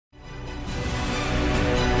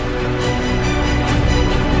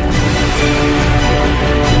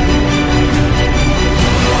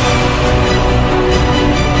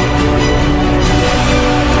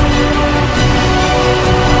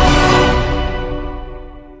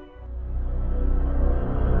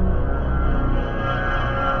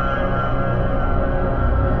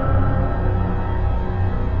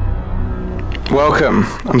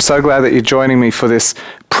Welcome. I'm so glad that you're joining me for this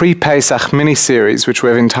pre-Pesach mini-series which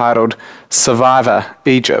we've entitled Survivor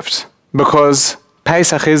Egypt, because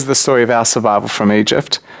Pesach is the story of our survival from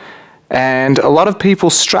Egypt, and a lot of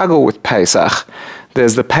people struggle with Pesach.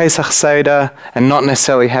 There's the Pesach Seder and not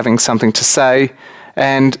necessarily having something to say,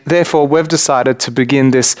 and therefore we've decided to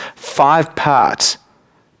begin this 5-part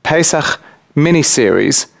Pesach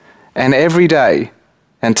mini-series, and every day,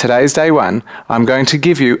 and today's day 1, I'm going to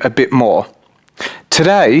give you a bit more.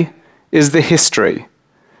 Today is the history.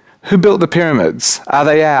 Who built the pyramids? Are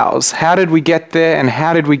they ours? How did we get there and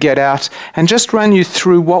how did we get out? And just run you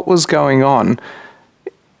through what was going on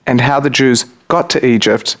and how the Jews got to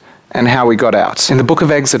Egypt and how we got out. In the book of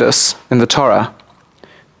Exodus, in the Torah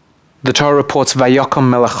reports Vayokom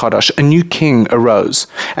melech chadash, a new king arose.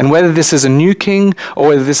 And whether this is a new king or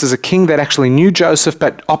whether this is a king that actually knew Joseph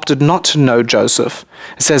but opted not to know Joseph,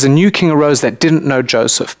 it says a new king arose that didn't know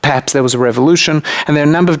Joseph. Perhaps there was a revolution, and there are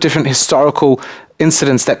a number of different historical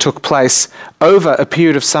incidents that took place over a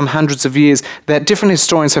period of some hundreds of years that different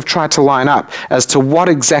historians have tried to line up as to what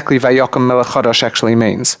exactly Vayokom melech chadash actually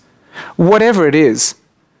means. Whatever it is,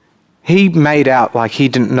 he made out like he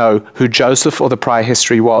didn't know who Joseph or the prior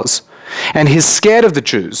history was. And he's scared of the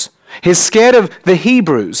Jews. He's scared of the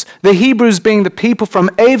Hebrews being the people from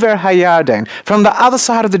Ever Hayarden, from the other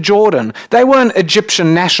side of the Jordan. They weren't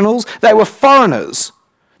Egyptian nationals, they were foreigners.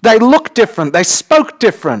 They looked different, they spoke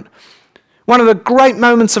different. One of the great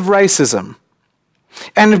moments of racism.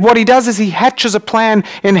 And what he does is he hatches a plan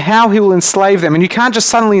in how he will enslave them. And you can't just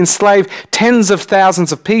suddenly enslave tens of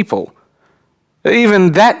thousands of people.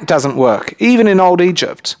 Even that doesn't work, even in old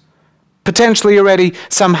Egypt. Potentially already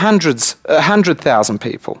some 100,000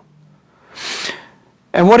 people.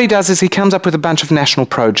 And what he does is he comes up with a bunch of national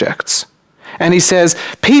projects. And he says,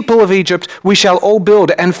 people of Egypt, we shall all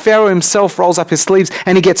build. And Pharaoh himself rolls up his sleeves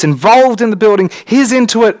and he gets involved in the building. He's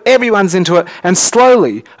into it, everyone's into it. And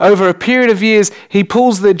slowly, over a period of years, he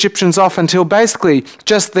pulls the Egyptians off until basically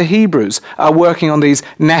just the Hebrews are working on these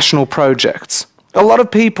national projects. A lot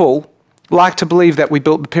of people like to believe that we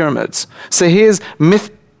built the pyramids. So here's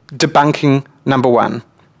myth debunking number 1.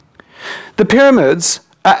 The pyramids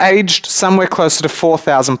are aged somewhere closer to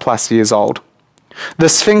 4,000 plus years old. The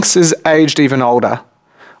Sphinx is aged even older.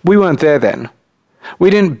 We weren't there then. We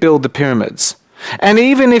didn't build the pyramids. And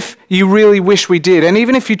even if you really wish we did, and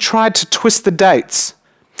even if you tried to twist the dates,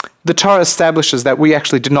 the Torah establishes that we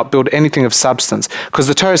actually did not build anything of substance, because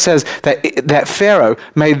the Torah says that Pharaoh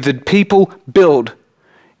made the people build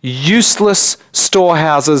useless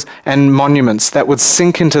storehouses and monuments that would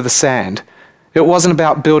sink into the sand. It wasn't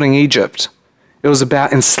about building Egypt. It was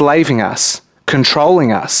about enslaving us, controlling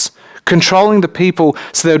the people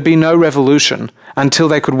so there would be no revolution until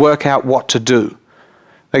they could work out what to do.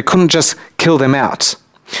 They couldn't just kill them out.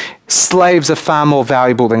 Slaves are far more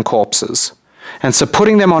valuable than corpses. And so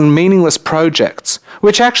putting them on meaningless projects,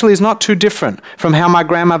 which actually is not too different from how my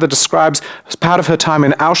grandmother describes as part of her time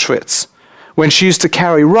in Auschwitz, when she used to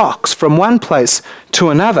carry rocks from one place to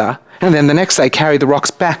another, and then the next day carry the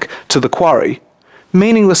rocks back to the quarry.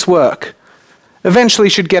 Meaningless work. Eventually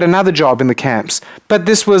she'd get another job in the camps, but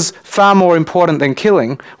this was far more important than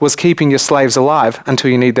killing, was keeping your slaves alive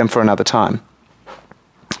until you need them for another time.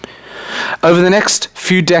 Over the next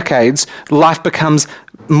few decades, life becomes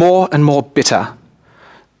more and more bitter.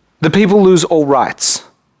 The people lose all rights.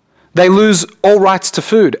 They lose all rights to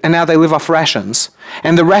food, and now they live off rations.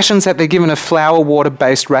 And the rations that they're given are flour,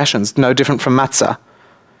 water-based rations, no different from matzah.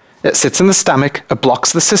 It sits in the stomach, it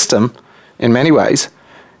blocks the system in many ways,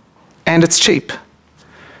 and it's cheap.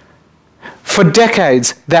 For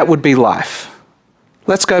decades, that would be life.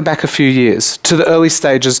 Let's go back a few years to the early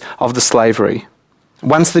stages of the slavery.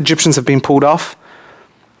 Once the Egyptians have been pulled off,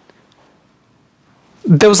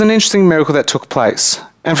 there was an interesting miracle that took place,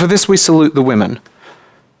 and for this we salute the women.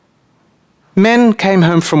 Men came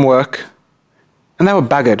home from work and they were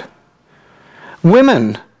buggered.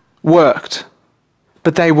 Women worked,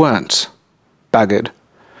 but they weren't buggered.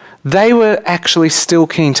 They were actually still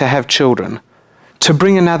keen to have children, to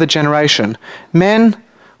bring another generation. Men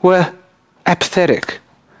were apathetic.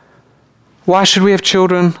 Why should we have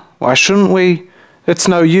children? Why shouldn't we? It's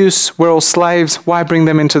no use. We're all slaves. Why bring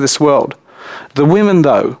them into this world? The women,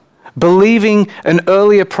 though, believing an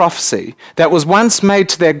earlier prophecy that was once made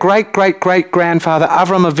to their great-great-great-grandfather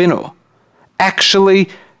Avraham Avinu, actually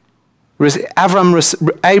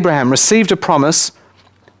Abraham received a promise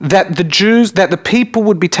that the people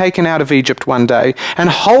would be taken out of Egypt one day, and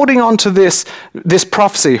holding on to this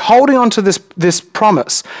prophecy, holding on to this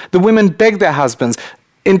promise, the women begged their husbands,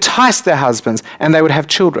 enticed their husbands, and they would have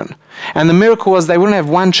children. And the miracle was they wouldn't have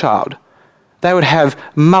one child, they would have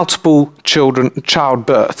multiple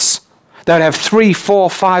childbirths. They would have 3, 4,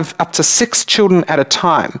 5, up to 6 children at a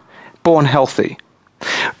time, born healthy.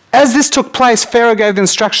 As this took place, Pharaoh gave the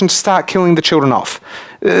instruction to start killing the children off.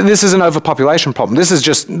 This is an overpopulation problem. This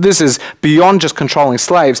is beyond just controlling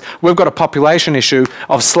slaves. We've got a population issue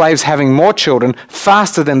of slaves having more children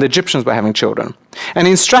faster than the Egyptians were having children. And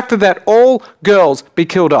he instructed that all girls be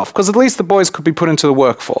killed off, because at least the boys could be put into the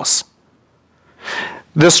workforce.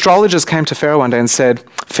 The astrologers came to Pharaoh one day and said,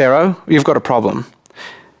 Pharaoh, you've got a problem.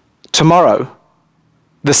 Tomorrow,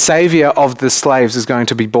 the savior of the slaves is going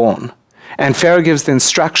to be born. And Pharaoh gives the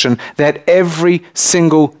instruction that every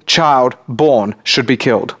single child born should be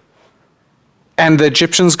killed. And the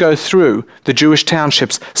Egyptians go through the Jewish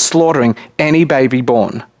townships slaughtering any baby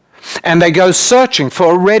born. And they go searching for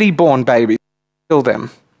already born babies to kill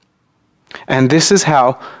them. And this is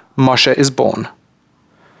how Moshe is born.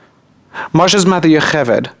 Moshe's mother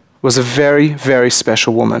Yocheved was a very, very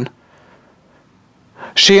special woman.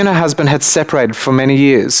 She and her husband had separated for many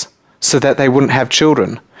years so that they wouldn't have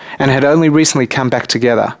children, and had only recently come back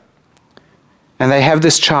together. And they have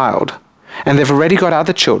this child, and they've already got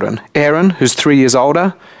other children, Aaron, who's 3 years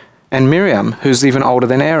older, and Miriam, who's even older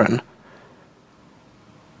than Aaron.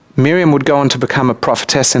 Miriam would go on to become a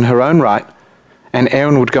prophetess in her own right, and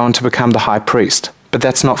Aaron would go on to become the high priest. But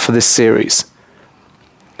that's not for this series.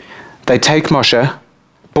 They take Moshe,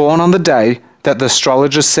 born on the day that the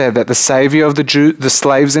astrologers said that the savior of the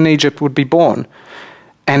slaves in Egypt would be born,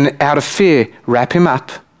 and out of fear, wrap him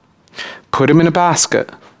up, put him in a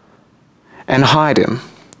basket, and hide him.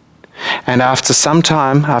 And after some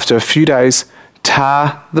time, after a few days,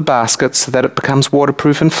 tar the basket so that it becomes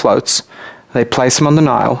waterproof and floats. They place him on the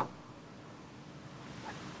Nile,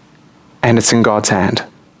 and it's in God's hand.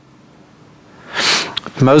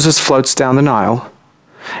 Moses floats down the Nile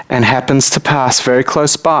and happens to pass very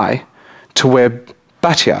close by to where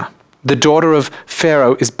Batya, the daughter of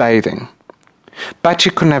Pharaoh, is bathing.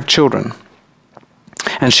 Batya couldn't have children,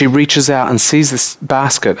 and she reaches out and sees this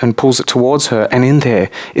basket and pulls it towards her, and in there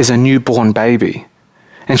is a newborn baby.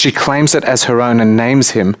 And she claims it as her own and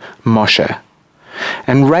names him Moshe,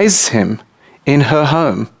 and raises him in her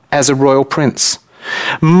home as a royal prince.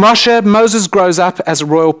 Moses grows up as a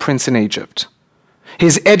royal prince in Egypt.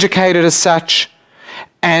 He's educated as such,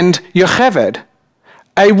 and Yocheved,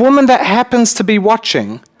 a woman that happens to be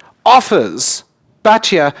watching, offers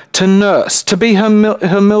Batya to nurse, to be her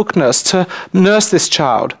milk nurse, to nurse this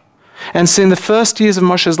child. And so in the first years of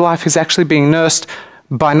Moshe's life, he's actually being nursed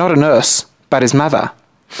by not a nurse, but his mother.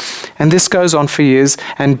 And this goes on for years,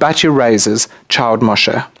 and Batya raises child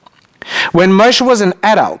Moshe. When Moshe was an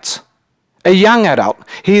adult, a young adult,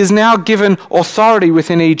 he is now given authority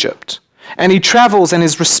within Egypt, and he travels and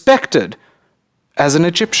is respected as an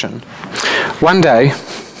Egyptian. One day,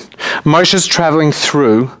 Moshe's traveling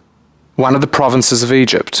through one of the provinces of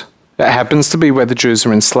Egypt. That happens to be where the Jews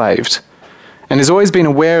are enslaved. And he's always been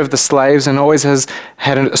aware of the slaves and always has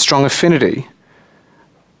had a strong affinity.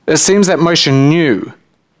 It seems that Moshe knew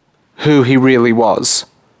who he really was,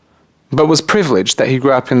 but was privileged that he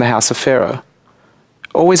grew up in the house of Pharaoh.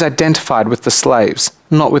 Always identified with the slaves,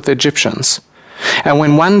 not with the Egyptians. And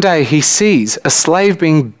when one day he sees a slave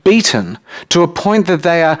being beaten to a point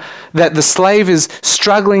that the slave is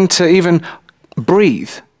struggling to even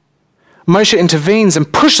breathe, Moshe intervenes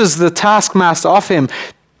and pushes the taskmaster off him,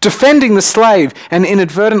 defending the slave and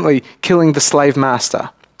inadvertently killing the slave master.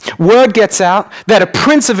 Word gets out that a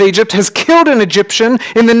prince of Egypt has killed an Egyptian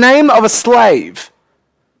in the name of a slave.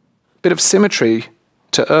 Bit of symmetry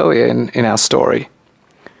to earlier in our story.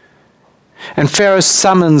 And Pharaoh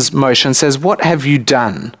summons Moshe and says, "What have you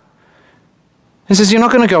done?" He says, "You're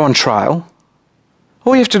not going to go on trial.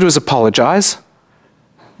 All you have to do is apologize.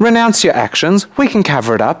 Renounce your actions. We can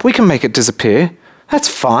cover it up. We can make it disappear. That's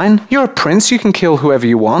fine. You're a prince. You can kill whoever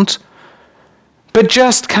you want. But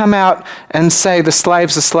just come out and say the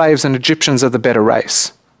slaves are slaves and Egyptians are the better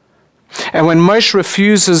race." And when Moshe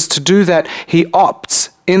refuses to do that, he opts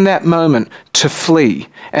in that moment to flee.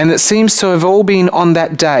 And it seems to have all been on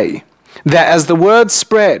that day that as the word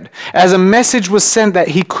spread, as a message was sent that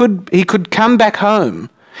he could come back home,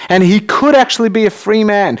 and he could actually be a free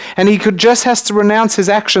man, and he just has to renounce his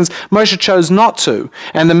actions, Moshe chose not to.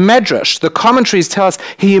 And the Medrash, the commentaries tell us,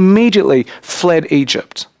 he immediately fled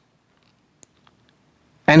Egypt.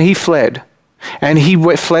 And he fled. And he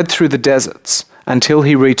fled through the deserts until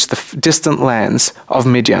he reached the distant lands of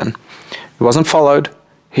Midian. He wasn't followed.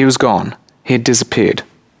 He was gone. He had disappeared.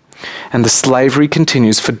 And the slavery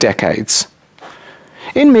continues for decades.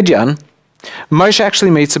 In Midian, Moshe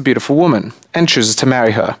actually meets a beautiful woman and chooses to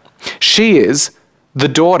marry her. She is the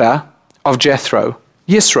daughter of Jethro,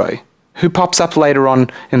 Yisro, who pops up later on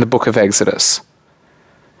in the book of Exodus.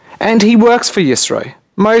 And he works for Yisro.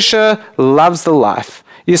 Moshe loves the life.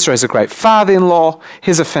 Yisro is a great father-in-law.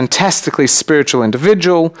 He's a fantastically spiritual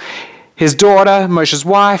individual. His daughter, Moshe's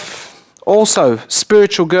wife, also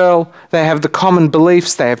spiritual girl. They have the common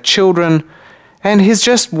beliefs. They have children. And he's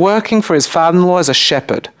just working for his father-in-law as a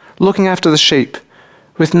shepherd, looking after the sheep,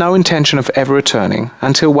 with no intention of ever returning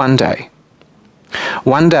until one day.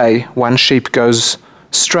 One day, one sheep goes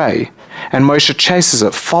stray, and Moshe chases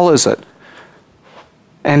it, follows it,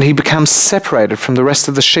 and he becomes separated from the rest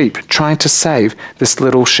of the sheep, trying to save this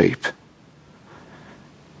little sheep.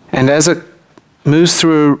 And as it moves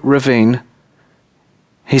through a ravine,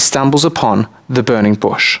 he stumbles upon the burning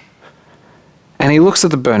bush. And he looks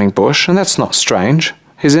at the burning bush, and that's not strange.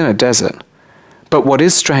 He's in a desert. But what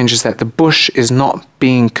is strange is that the bush is not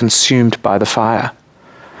being consumed by the fire.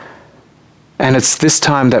 And it's this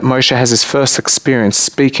time that Moshe has his first experience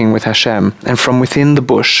speaking with Hashem, and from within the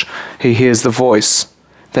bush he hears the voice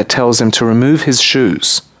that tells him to remove his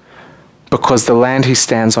shoes because the land he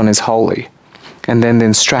stands on is holy, and then the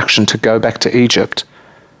instruction to go back to Egypt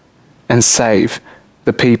and save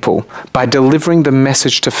the people by delivering the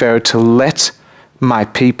message to Pharaoh to let my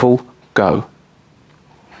people go.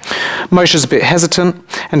 Moshe's a bit hesitant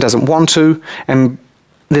and doesn't want to, and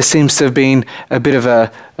there seems to have been a bit of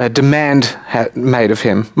a demand made of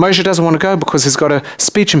him. Moshe doesn't want to go because he's got a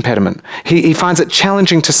speech impediment. He finds it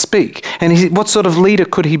challenging to speak. And what sort of leader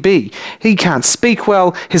could he be? He can't speak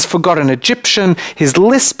well. He's forgotten Egyptian. His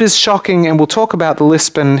lisp is shocking, and we'll talk about the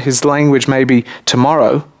lisp and his language maybe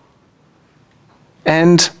tomorrow.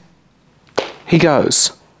 And he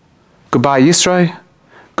goes, "Goodbye, Yisro.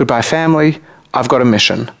 Goodbye, family. I've got a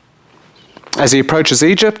mission." As he approaches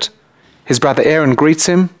Egypt, his brother Aaron greets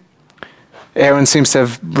him. Aaron seems to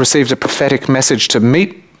have received a prophetic message to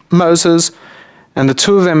meet Moses, and the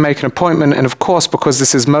two of them make an appointment, and of course, because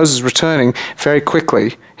this is Moses returning, very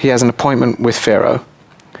quickly he has an appointment with Pharaoh.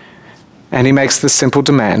 And he makes this simple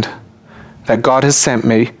demand, that God has sent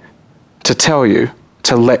me to tell you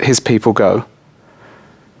to let his people go.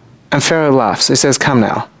 And Pharaoh laughs. He says, "Come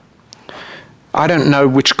now. I don't know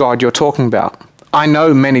which God you're talking about. I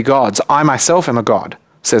know many gods. I myself am a god,"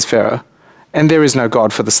 says Pharaoh. "And there is no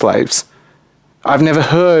God for the slaves. I've never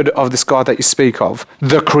heard of this God that you speak of,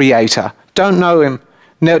 the Creator. Don't know him.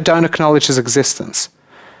 Don't acknowledge his existence.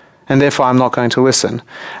 And therefore I'm not going to listen."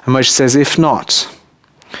 And Moshe says, if not,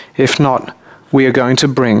 we are going to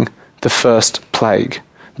bring the first plague,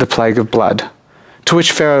 the plague of blood. To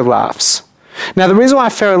which Pharaoh laughs. Now, the reason why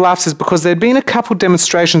Pharaoh laughs is because there'd been a couple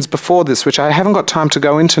demonstrations before this, which I haven't got time to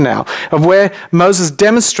go into now, of where Moses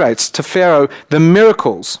demonstrates to Pharaoh the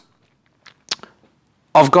miracles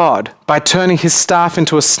of God by turning his staff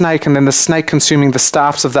into a snake, and then the snake consuming the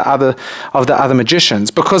staffs of the other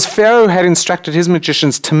magicians. Because Pharaoh had instructed his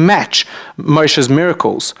magicians to match Moshe's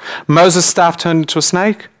miracles. Moses' staff turned into a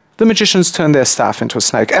snake. The magicians turned their staff into a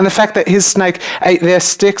snake. And the fact that his snake ate their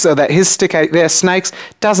sticks, or that his stick ate their snakes,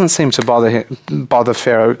 doesn't seem to bother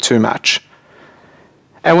Pharaoh too much.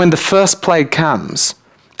 And when the first plague comes,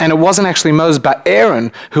 and it wasn't actually Moses, but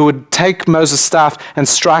Aaron who would take Moses' staff and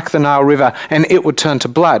strike the Nile River, and it would turn to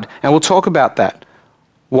blood. And we'll talk about that.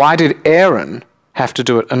 Why did Aaron have to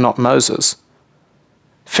do it and not Moses?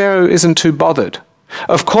 Pharaoh isn't too bothered.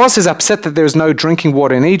 Of course, he's upset that there's no drinking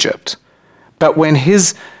water in Egypt. But when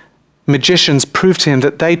his magicians prove to him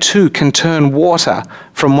that they too can turn water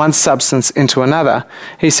from one substance into another,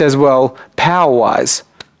 he says, well, power-wise,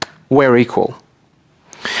 we're equal.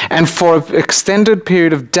 And for an extended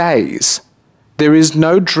period of days, there is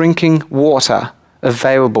no drinking water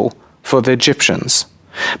available for the Egyptians.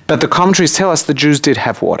 But the commentaries tell us the Jews did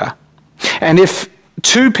have water. And if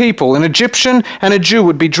two people, an Egyptian and a Jew,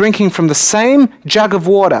 would be drinking from the same jug of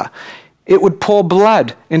water, it would pour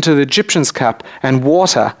blood into the Egyptian's cup and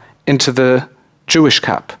water into the Jewish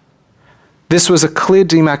cup. This was a clear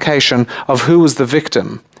demarcation of who was the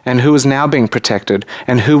victim and who was now being protected,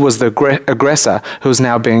 and who was the aggressor who was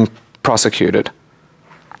now being prosecuted.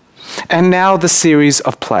 And now the series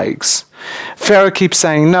of plagues. Pharaoh keeps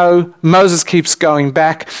saying no, Moses keeps going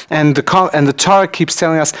back, and the Torah keeps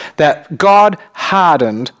telling us that God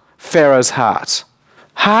hardened Pharaoh's heart.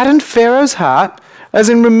 Hardened Pharaoh's heart? As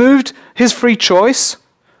in removed his free choice?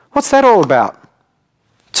 What's that all about?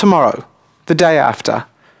 Tomorrow, the day after.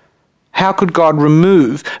 How could God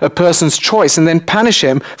remove a person's choice and then punish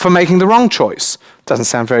him for making the wrong choice? Doesn't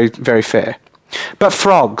sound very, very fair. But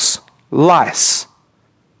frogs, lice,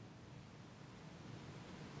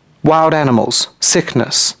 wild animals,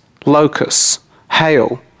 sickness, locusts,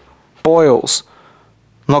 hail, boils,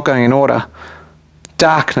 not going in order,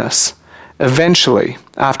 darkness, Eventually,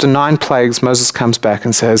 after 9 plagues, Moses comes back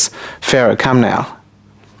and says, Pharaoh, come now.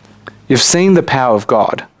 You've seen the power of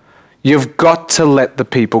God. You've got to let the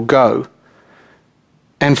people go.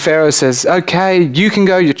 And Pharaoh says, okay, you can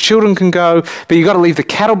go, your children can go, but you've got to leave the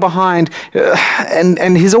cattle behind.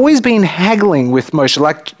 And he's always been haggling with Moshe,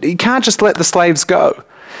 like, you can't just let the slaves go.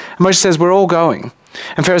 And Moshe says, we're all going.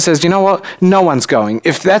 And Pharaoh says, you know what? No one's going.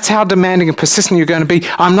 If that's how demanding and persistent you're going to be,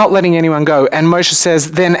 I'm not letting anyone go. And Moshe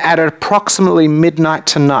says, then at approximately midnight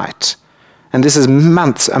tonight, and this is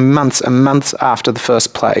months and months and months after the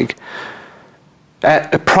first plague,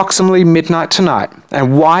 at approximately midnight tonight,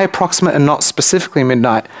 and why approximate and not specifically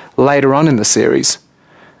midnight later on in the series,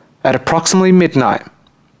 at approximately midnight,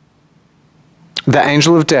 the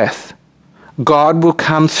angel of death, God will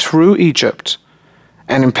come through Egypt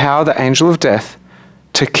and empower the angel of death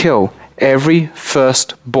to kill every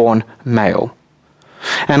firstborn male.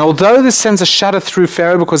 And although this sends a shudder through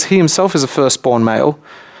Pharaoh because he himself is a firstborn male,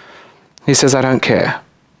 he says, I don't care.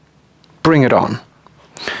 Bring it on.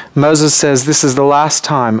 Moses says, this is the last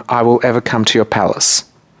time I will ever come to your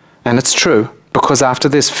palace. And it's true, because after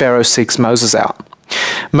this, Pharaoh seeks Moses out.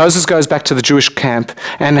 Moses goes back to the Jewish camp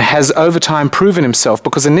and has over time proven himself,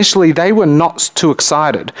 because initially they were not too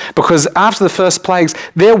excited, because after the first plagues,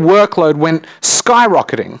 their workload went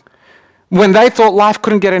skyrocketing. When they thought life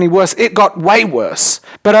couldn't get any worse, it got way worse.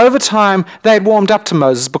 But over time, they had warmed up to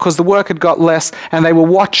Moses because the work had got less, and they were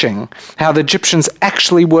watching how the Egyptians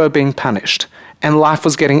actually were being punished, and life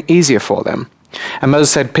was getting easier for them. And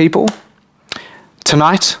Moses said, people,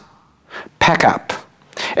 tonight, pack up.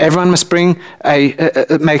 Everyone must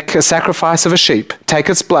make a sacrifice of a sheep, take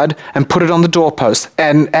its blood, and put it on the doorpost.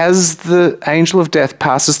 And as the angel of death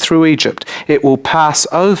passes through Egypt, it will pass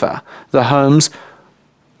over the homes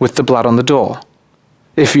with the blood on the door.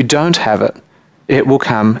 If you don't have it, it will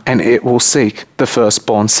come and it will seek the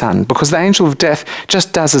firstborn son, because the angel of death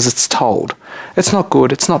just does as it's told. It's not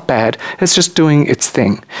good, it's not bad, it's just doing its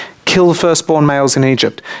thing. Kill the firstborn males in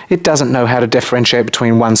Egypt. It doesn't know how to differentiate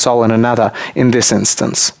between one soul and another in this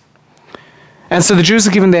instance. And so the Jews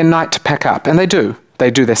are given their night to pack up, and they do.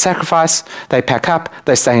 They do their sacrifice, they pack up,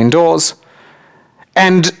 they stay indoors.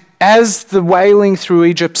 And as the wailing through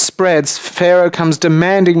Egypt spreads, Pharaoh comes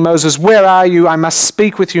demanding Moses, where are you? I must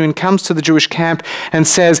speak with you, and comes to the Jewish camp and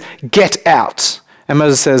says, get out. And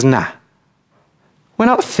Moses says, nah, we're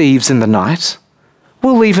not thieves in the night.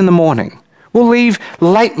 We'll leave in the morning. We'll leave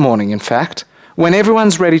late morning, in fact, when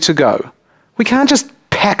everyone's ready to go. We can't just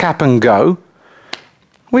pack up and go.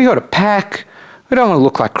 We got to pack. We don't want to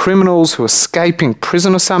look like criminals who are escaping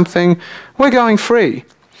prison or something. We're going free.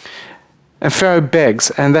 And Pharaoh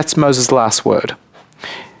begs, and that's Moses' last word.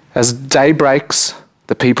 As day breaks,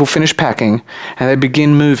 the people finish packing, and they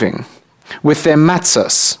begin moving with their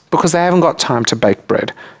matzahs, because they haven't got time to bake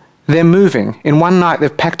bread. They're moving. In one night,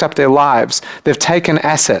 they've packed up their lives. They've taken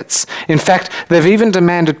assets. In fact, they've even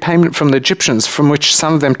demanded payment from the Egyptians, from which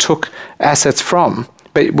some of them took assets from.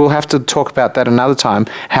 But we'll have to talk about that another time,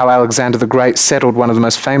 how Alexander the Great settled one of the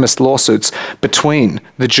most famous lawsuits between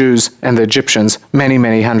the Jews and the Egyptians many,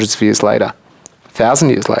 many hundreds of years later, 1,000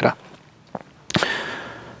 years later.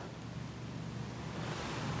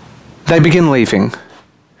 They begin leaving.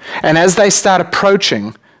 And as they start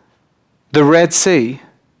approaching the Red Sea,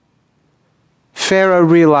 Pharaoh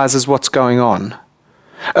realizes what's going on.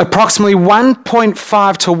 Approximately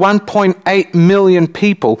 1.5 to 1.8 million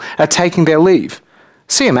people are taking their leave.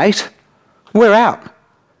 See you, mate. We're out.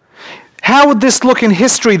 How would this look in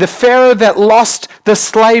history? The Pharaoh that lost the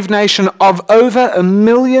slave nation of over 1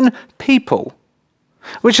 million people.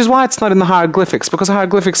 Which is why it's not in the hieroglyphics, because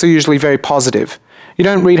hieroglyphics are usually very positive. You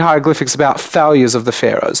don't read hieroglyphics about failures of the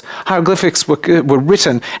pharaohs. Hieroglyphics were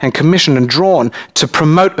written and commissioned and drawn to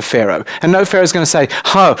promote a pharaoh. And no pharaoh is going to say,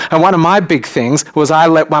 oh, and one of my big things was I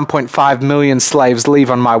let 1.5 million slaves leave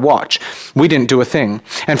on my watch. We didn't do a thing.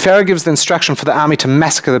 And Pharaoh gives the instruction for the army to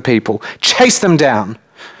massacre the people, chase them down.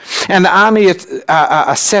 And the army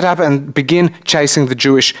are set up and begin chasing the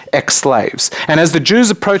Jewish ex-slaves. And as the Jews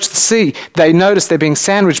approach the sea, they notice they're being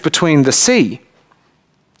sandwiched between the sea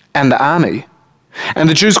and the army. And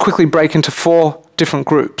the Jews quickly break into 4 different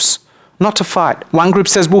groups, not to fight. One group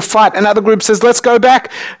says, we'll fight. Another group says, let's go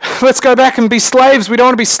back. Let's go back and be slaves. We don't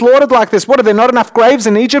want to be slaughtered like this. What, are there not enough graves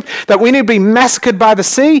in Egypt that we need to be massacred by the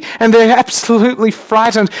sea? And they're absolutely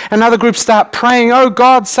frightened. Another group start praying, oh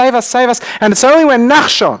God, save us, save us. And it's only when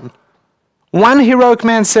Nachshon, one heroic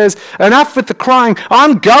man, says, enough with the crying,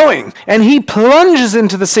 I'm going. And he plunges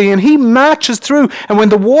into the sea and he marches through. And when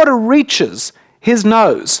the water reaches his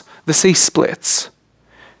nose, the sea splits.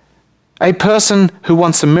 A person who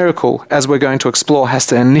wants a miracle, as we're going to explore, has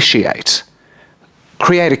to initiate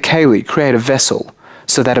create a keli, create a vessel,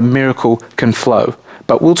 so that a miracle can flow.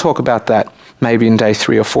 But we'll talk about that maybe in day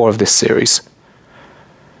 3 or 4 of this series.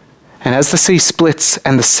 And as the sea splits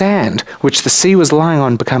and the sand, which the sea was lying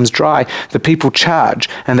on, becomes dry, the people charge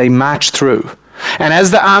and they march through. And as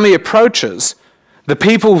the army approaches, the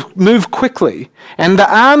people move quickly. And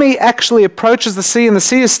the army actually approaches the sea, and the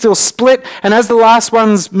sea is still split. And as the last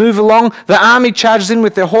ones move along, the army charges in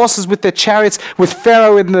with their horses, with their chariots, with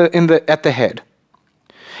Pharaoh at the head.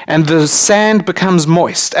 And the sand becomes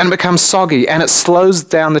moist, and it becomes soggy, and it slows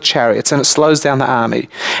down the chariots, and it slows down the army.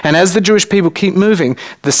 And as the Jewish people keep moving,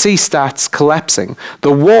 the sea starts collapsing.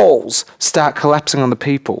 The walls start collapsing on the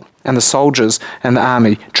people, and the soldiers and the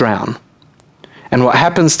army drown. And what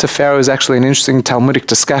happens to Pharaoh is actually an interesting Talmudic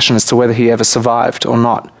discussion as to whether he ever survived or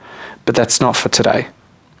not. But that's not for today.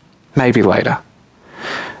 Maybe later.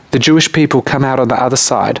 The Jewish people come out on the other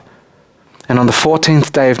side, and on the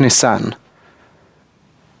 14th day of Nisan,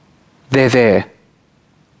 they're there,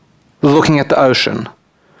 looking at the ocean,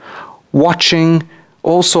 watching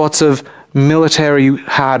all sorts of military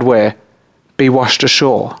hardware be washed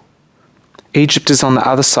ashore. Egypt is on the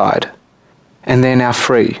other side, and they're now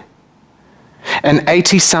free. An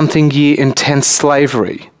 80-something year intense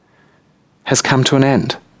slavery has come to an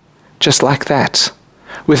end, just like that,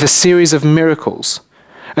 with a series of miracles,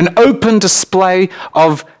 an open display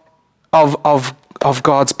of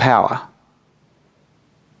God's power.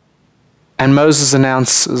 And Moses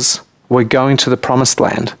announces, we're going to the promised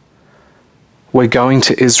land. We're going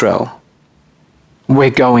to Israel. We're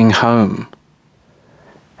going home.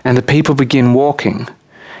 And the people begin walking.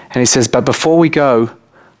 And he says, but before we go,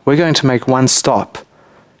 we're going to make one stop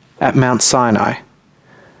at Mount Sinai.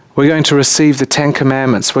 We're going to receive the 10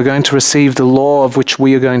 Commandments. We're going to receive the law of which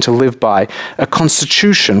we are going to live by, a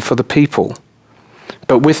constitution for the people.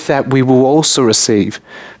 But with that, we will also receive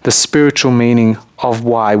the spiritual meaning of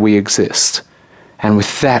why we exist. And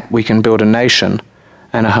with that, we can build a nation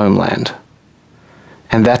and a homeland.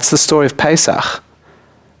 And that's the story of Pesach,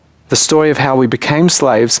 the story of how we became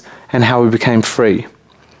slaves and how we became free.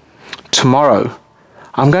 Tomorrow,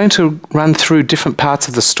 I'm going to run through different parts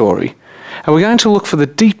of the story, and we're going to look for the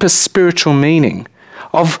deepest spiritual meaning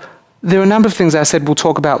of, there are a number of things I said we'll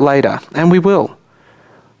talk about later, and we will.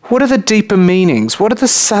 What are the deeper meanings? What are the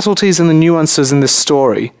subtleties and the nuances in this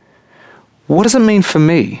story? What does it mean for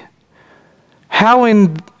me? How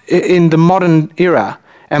in the modern era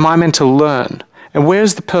am I meant to learn? And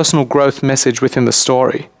where's the personal growth message within the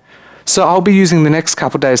story? So I'll be using the next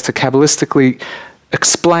couple of days to Kabbalistically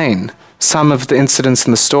explain some of the incidents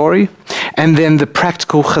in the story, and then the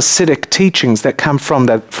practical Hasidic teachings that come from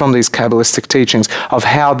these Kabbalistic teachings of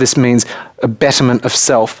how this means a betterment of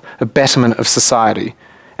self, a betterment of society,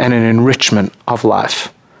 and an enrichment of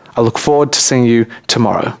life. I look forward to seeing you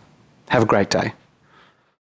tomorrow. Have a great day.